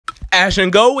Ash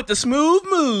and Go with the smooth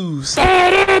moves.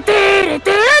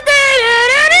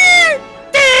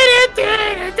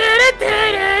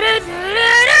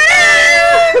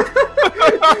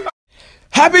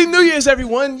 Happy New Year's,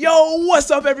 everyone! Yo,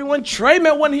 what's up, everyone?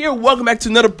 TreyMan1 here. Welcome back to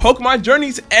another Pokemon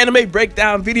Journeys Anime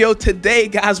breakdown video. Today,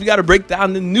 guys, we got to break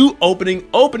down the new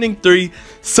opening 3.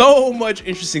 So much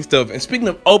interesting stuff. And speaking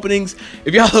of openings,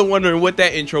 if y'all are wondering what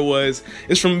that intro was,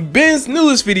 it's from Ben's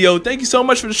newest video. Thank you so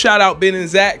much for the shout out, Ben and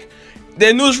Zach.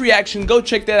 Their newest reaction, go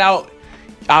check that out.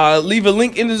 I'll leave a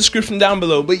link in the description down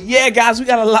below. But yeah, guys, we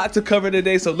got a lot to cover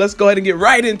today, so let's go ahead and get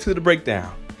right into the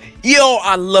breakdown. Yo,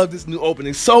 I love this new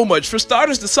opening so much. For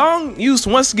starters, the song used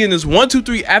once again is 1, 2,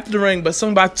 3 After the Rain, but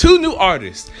sung by 2 new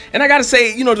artists. And I gotta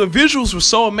say, you know, the visuals were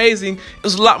so amazing. It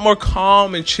was a lot more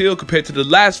calm and chill compared to the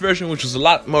last version, which was a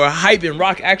lot more hype and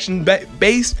rock action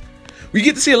based. We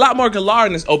get to see a lot more Galar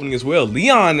in this opening as well.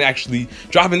 Leon actually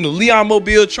dropping the Leon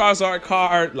Mobile Charizard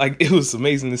card. Like, it was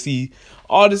amazing to see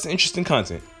all this interesting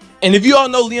content. And if you all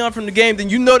know Leon from the game, then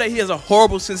you know that he has a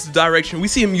horrible sense of direction. We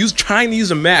see him trying to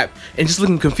use a map and just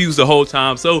looking confused the whole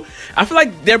time. So I feel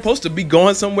like they're supposed to be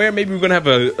going somewhere. Maybe we're going to have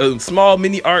a small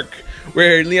mini arc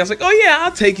where Leon's like, oh yeah,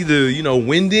 I'll take you to, you know,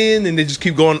 Winden, and they just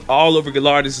keep going all over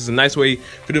Galar. This is a nice way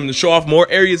for them to show off more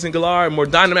areas in Galar and more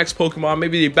Dynamax Pokemon.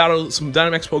 Maybe they battle some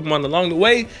Dynamax Pokemon along the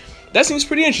way. That seems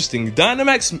pretty interesting.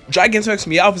 Dynamax, Gigantamax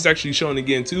Meowth is actually shown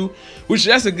again too, which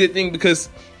that's a good thing because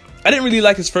I didn't really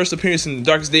like his first appearance in the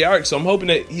Darkest Day arc, so I'm hoping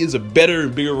that he has a better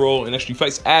and bigger role and actually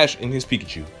fights Ash and his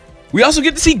Pikachu. We also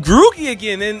get to see Grookey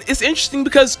again, and it's interesting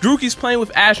because Grookey's playing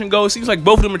with Ash and Go. It seems like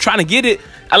both of them are trying to get it.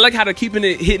 I like how they're keeping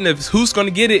it hidden of who's going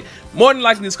to get it. More than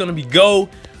likely, it's going to be Go,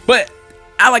 but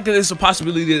I like that there's a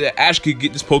possibility that Ash could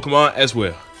get this Pokemon as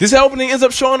well. This opening ends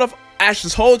up showing off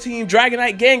Ash's whole team,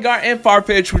 Dragonite, Gengar, and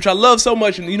Farfetch, which I love so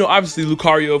much, and you know, obviously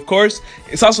Lucario, of course.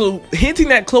 It's also hinting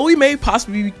that Chloe may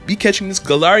possibly be catching this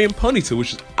Galarian Ponyta,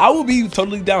 which I will be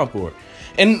totally down for.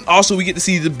 And also, we get to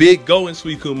see the big Go and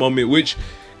Suicune moment, which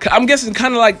I'm guessing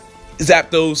kind of like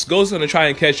Zapdos. Go's gonna try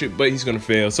and catch it, but he's gonna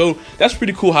fail. So that's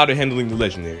pretty cool how they're handling the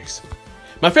legendaries.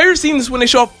 My favorite scene is when they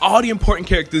show off all the important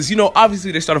characters. You know,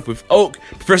 obviously they start off with Oak,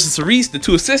 Professor Cerise, the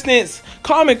 2 assistants,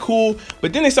 calm and cool,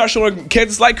 but then they start showing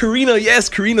characters like Karina. Yes,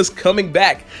 Karina's coming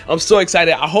back. I'm so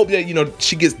excited. I hope that, you know,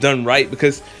 she gets done right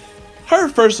because her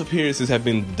first appearances have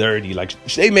been dirty. Like,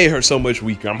 they made her so much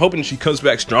weaker. I'm hoping she comes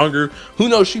back stronger. Who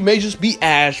knows? She may just be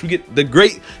Ash. We get the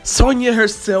great Sonia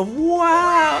herself.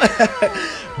 Wow.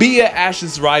 Be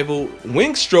Ash's rival,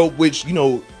 Wingstroke, which, you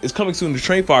know, is coming soon to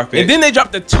train Farfetch. And then they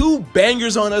dropped the 2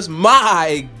 bangers on us.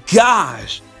 My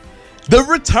gosh. The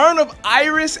return of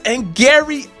Iris and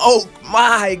Gary Oak.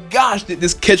 My gosh, did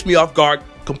this catch me off guard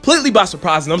completely by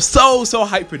surprise, and I'm so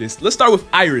hyped for this. Let's start with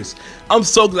Iris. I'm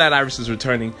so glad Iris is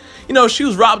returning. You know, she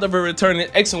was robbed of her return in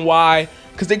X and Y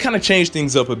because they kind of changed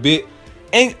things up a bit.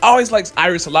 And I always liked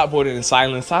Iris a lot more than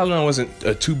Silent. Silent I wasn't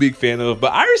a too big fan of,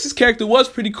 but Iris's character was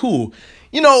pretty cool.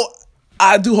 You know,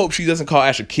 I do hope she doesn't call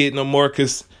Ash a kid no more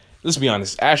because, let's be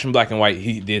honest, Ash in Black and White,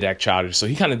 he did act childish, so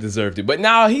he kind of deserved it. But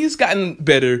now he's gotten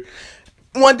better.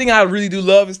 One thing I really do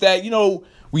love is that, you know,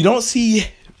 we don't see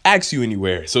Axew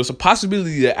anywhere, so it's a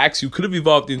possibility that Axew could have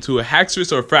evolved into a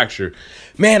Haxorus or a Fracture.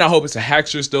 Man, I hope it's a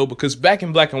Haxorus though, because back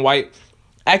in Black and White,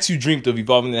 Axew dreamed of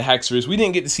evolving into Haxorus. We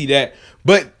didn't get to see that,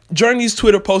 but Journey's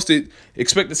Twitter posted,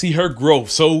 expect to see her growth.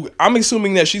 So I'm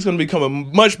assuming that she's going to become a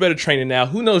much better trainer now.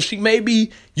 Who knows? She may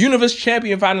be Universe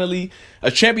Champion finally. A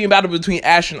champion battle between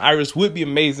Ash and Iris would be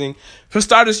amazing. For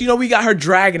starters, you know, we got her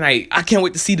Dragonite. I can't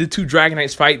wait to see the 2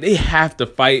 Dragonites fight. They have to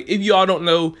fight. If you all don't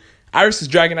know, Iris's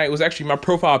Dragonite was actually my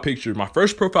profile picture, my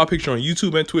first profile picture on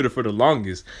YouTube and Twitter for the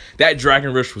longest. That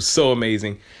Dragon Rush was so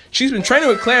amazing. She's been training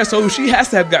with Claire, so she has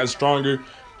to have gotten stronger.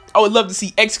 I would love to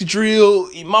see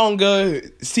Excadrill, Emanga,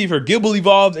 see if her Gible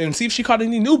evolved, and see if she caught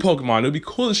any new Pokemon. It would be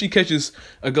cool if she catches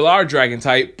a Galar Dragon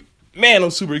type. Man,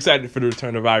 I'm super excited for the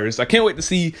return of Iris. I can't wait to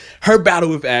see her battle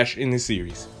with Ash in this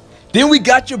series. Then we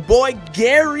got your boy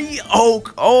Gary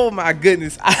Oak. Oh my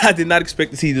goodness, I did not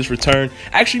expect to see this return.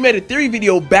 I actually made a theory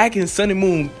video back in Sun and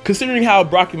Moon considering how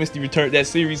Brock and Misty returned that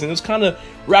series, and it was kind of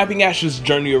wrapping Ash's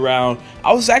journey around.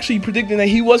 I was actually predicting that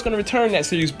he was going to return that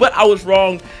series, but I was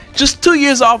wrong. Just 2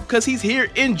 years off because he's here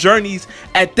in Journeys.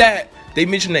 At that, they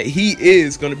mentioned that he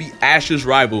is going to be Ash's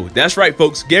rival. That's right,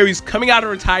 folks. Gary's coming out of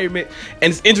retirement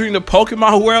and is entering the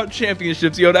Pokemon World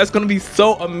Championships. Yo, that's going to be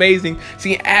so amazing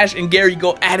seeing Ash and Gary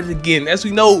go at it again. As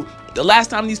we know, the last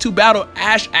time these 2 battled,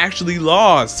 Ash actually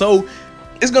lost. So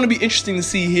it's going to be interesting to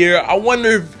see here. I wonder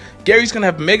if Gary's going to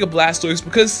have Mega Blastoise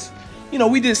because, you know,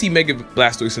 we did see Mega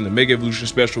Blastoise in the Mega Evolution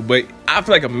Special, but I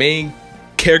feel like a main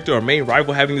character or main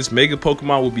rival having this mega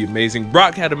Pokemon would be amazing.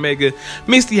 Brock had a mega,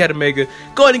 Misty had a mega.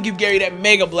 Go ahead and give Gary that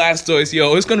mega Blastoise,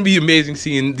 yo. It's gonna be amazing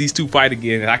seeing these two fight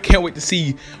again, and I can't wait to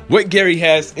see what Gary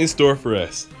has in store for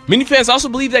us. Many fans also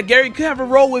believe that Gary could have a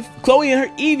role with Chloe and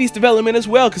her Eevee's development as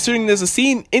well, considering there's a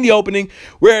scene in the opening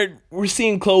where we're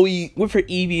seeing Chloe with her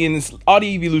Eevee and all the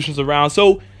evolutions around.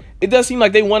 So it does seem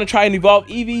like they want to try and evolve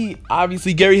Eevee.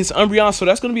 Obviously, Gary has Umbreon, so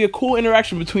that's going to be a cool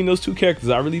interaction between those two characters.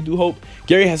 I really do hope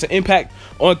Gary has an impact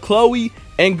on Chloe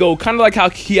and Go, kind of like how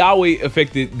Kiawe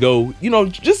affected Go, you know,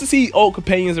 just to see old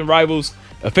companions and rivals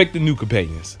affect the new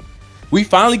companions. We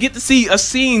finally get to see a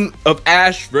scene of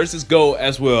Ash versus Go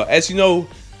as well. As you know,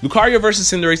 Lucario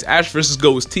versus Cinderace, Ash versus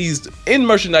Go was teased in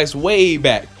merchandise way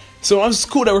back. So it's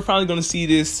cool that we're finally going to see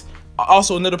this.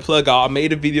 Also, another plug, I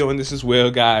made a video on this as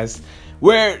well, guys,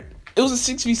 where it was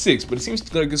a 6v6, but it seems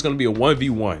like it's going to be a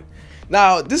 1v1.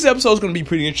 Now, this episode is going to be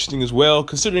pretty interesting as well,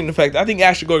 considering the fact that I think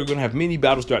Ash and Go are going to have many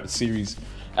battles throughout the series.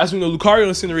 As we know, Lucario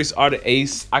and Cinderace are the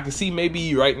ace. I can see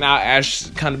maybe right now Ash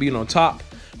kind of being on top,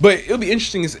 but it'll be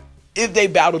interesting if they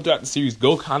battle throughout the series,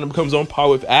 Go kind of becomes on par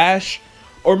with Ash,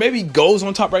 or maybe Go's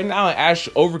on top right now and Ash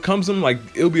overcomes him. Like,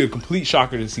 it'll be a complete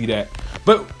shocker to see that.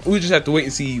 But we just have to wait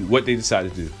and see what they decide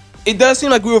to do. It does seem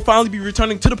like we will finally be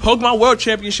returning to the Pokemon World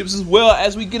Championships as well,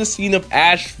 as we get a scene of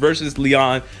Ash versus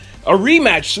Leon. A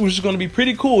rematch, which is going to be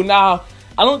pretty cool. Now,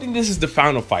 I don't think this is the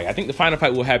final fight. I think the final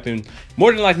fight will happen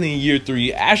more than likely in year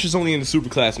 3. Ash is only in the Super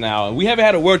Class now, and we haven't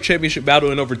had a World Championship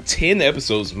battle in over 10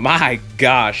 episodes. My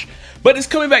gosh. But it's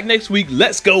coming back next week.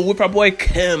 Let's go with our boy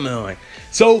Cameron.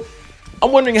 So,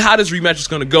 I'm wondering how this rematch is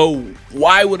going to go.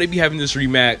 Why will they be having this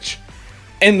rematch?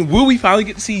 And will we finally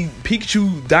get to see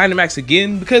Pikachu Dynamax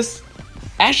again? Because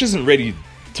Ash isn't ready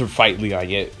to fight Leon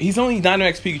yet. He's only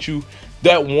Dynamax Pikachu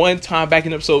that one time back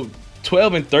in episode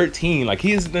 12 and 13. Like, he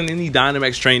hasn't done any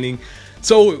Dynamax training.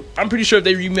 So I'm pretty sure if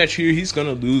they rematch here, he's going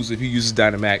to lose if he uses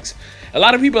Dynamax. A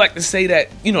lot of people like to say that,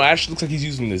 you know, Ash looks like he's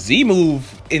using the Z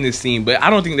move in this scene, but I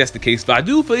don't think that's the case. But I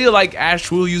do feel like Ash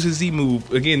will use his Z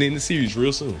move again in the series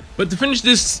real soon. But to finish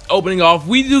this opening off,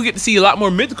 we do get to see a lot more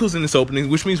mythicals in this opening,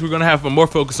 which means we're going to have more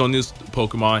focus on this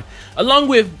Pokemon, along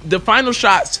with the final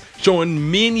shots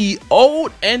showing many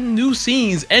old and new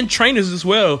scenes and trainers as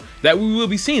well that we will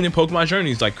be seeing in Pokemon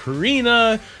Journeys, like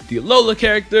Karina, the Alola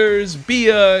characters,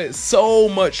 Bia, so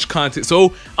much content.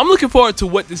 So I'm looking forward to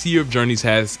what this year of Journeys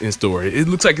has in store. It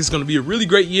looks like it's going to be a really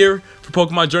great year for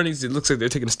Pokemon Journeys. It looks like they're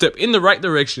taking a step in the right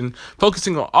direction,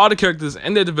 focusing on all the characters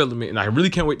and their development, and I really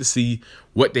can't wait to see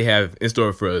what they have in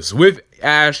store for us, with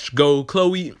Ash, Go,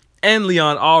 Chloe, and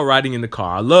Leon all riding in the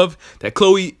car. I love that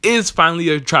Chloe is finally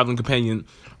a traveling companion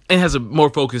and has a more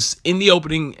focus in the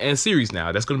opening and series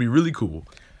now. That's going to be really cool.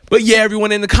 But yeah,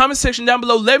 everyone, in the comment section down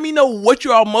below, let me know what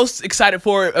you're all most excited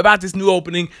for about this new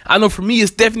opening. I know for me,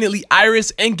 it's definitely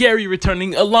Iris and Gary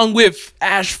returning, along with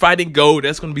Ash fighting Go.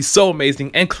 That's going to be so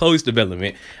amazing. And Chloe's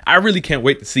development. I really can't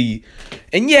wait to see.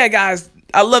 And yeah, guys,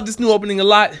 I love this new opening a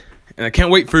lot. And I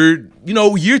can't wait for, you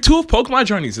know, year 2 of Pokemon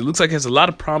Journeys. It looks like it has a lot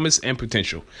of promise and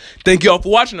potential. Thank you all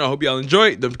for watching. I hope y'all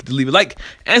enjoyed. Don't forget to leave a like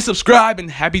and subscribe.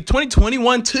 And happy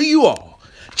 2021 to you all.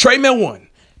 TreyMan1.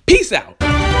 Peace out.